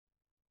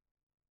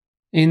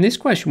In this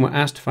question, we're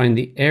asked to find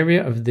the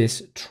area of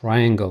this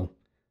triangle.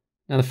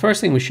 Now, the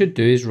first thing we should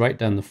do is write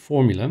down the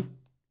formula.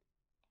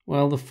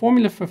 Well, the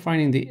formula for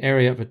finding the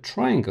area of a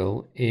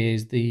triangle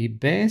is the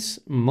base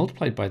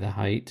multiplied by the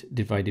height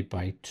divided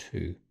by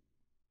 2.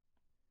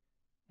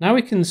 Now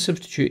we can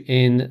substitute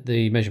in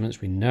the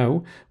measurements we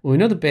know. Well, we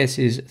know the base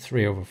is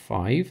 3 over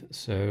 5,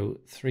 so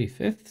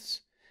 3/5.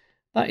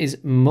 That is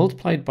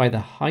multiplied by the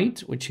height,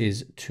 which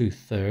is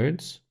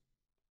 2/3.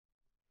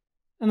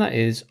 And that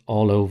is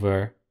all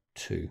over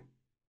 2.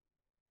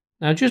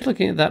 Now, just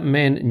looking at that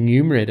main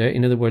numerator,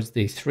 in other words,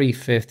 the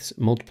 3/5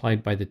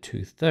 multiplied by the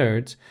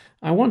 2/3,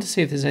 I want to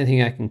see if there's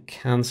anything I can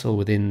cancel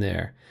within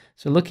there.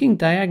 So looking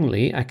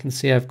diagonally, I can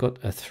see I've got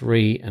a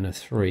 3 and a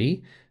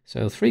 3.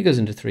 So 3 goes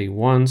into 3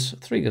 once,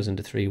 3 goes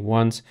into 3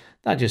 once.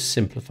 That just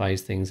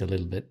simplifies things a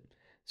little bit.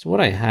 So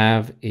what I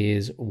have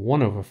is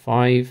 1 over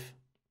 5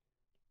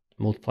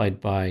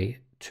 multiplied by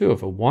 2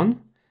 over 1,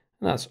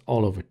 and that's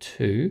all over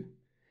 2.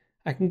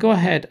 I can go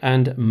ahead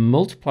and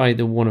multiply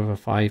the 1 over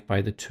 5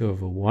 by the 2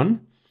 over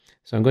 1.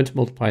 So I'm going to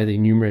multiply the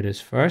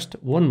numerators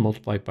first. 1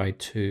 multiplied by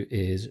 2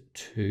 is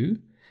 2.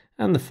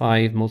 And the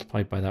 5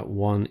 multiplied by that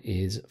 1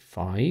 is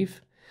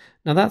 5.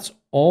 Now that's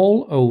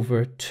all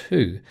over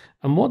 2.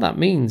 And what that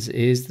means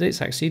is that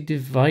it's actually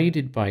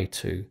divided by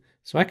 2.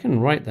 So I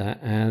can write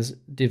that as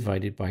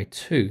divided by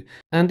 2.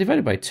 And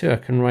divided by 2 I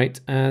can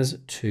write as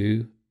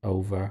 2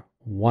 over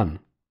 1.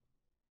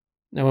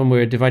 Now, when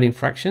we're dividing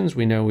fractions,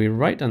 we know we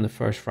write down the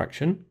first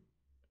fraction,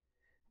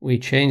 we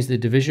change the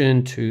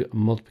division to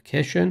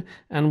multiplication,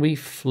 and we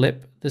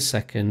flip the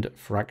second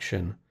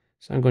fraction.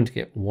 So I'm going to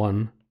get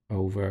 1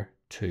 over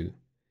 2.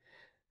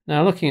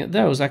 Now, looking at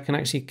those, I can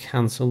actually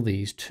cancel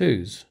these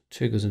 2's.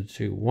 2 goes into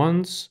 2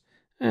 once,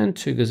 and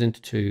 2 goes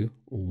into 2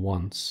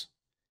 once.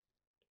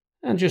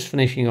 And just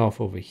finishing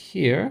off over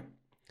here,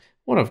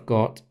 what I've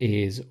got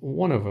is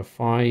 1 over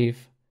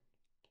 5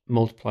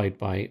 multiplied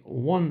by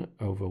 1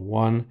 over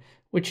 1,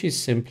 which is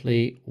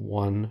simply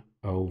 1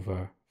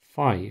 over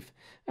 5.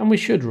 And we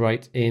should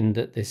write in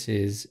that this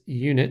is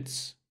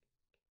units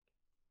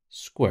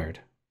squared.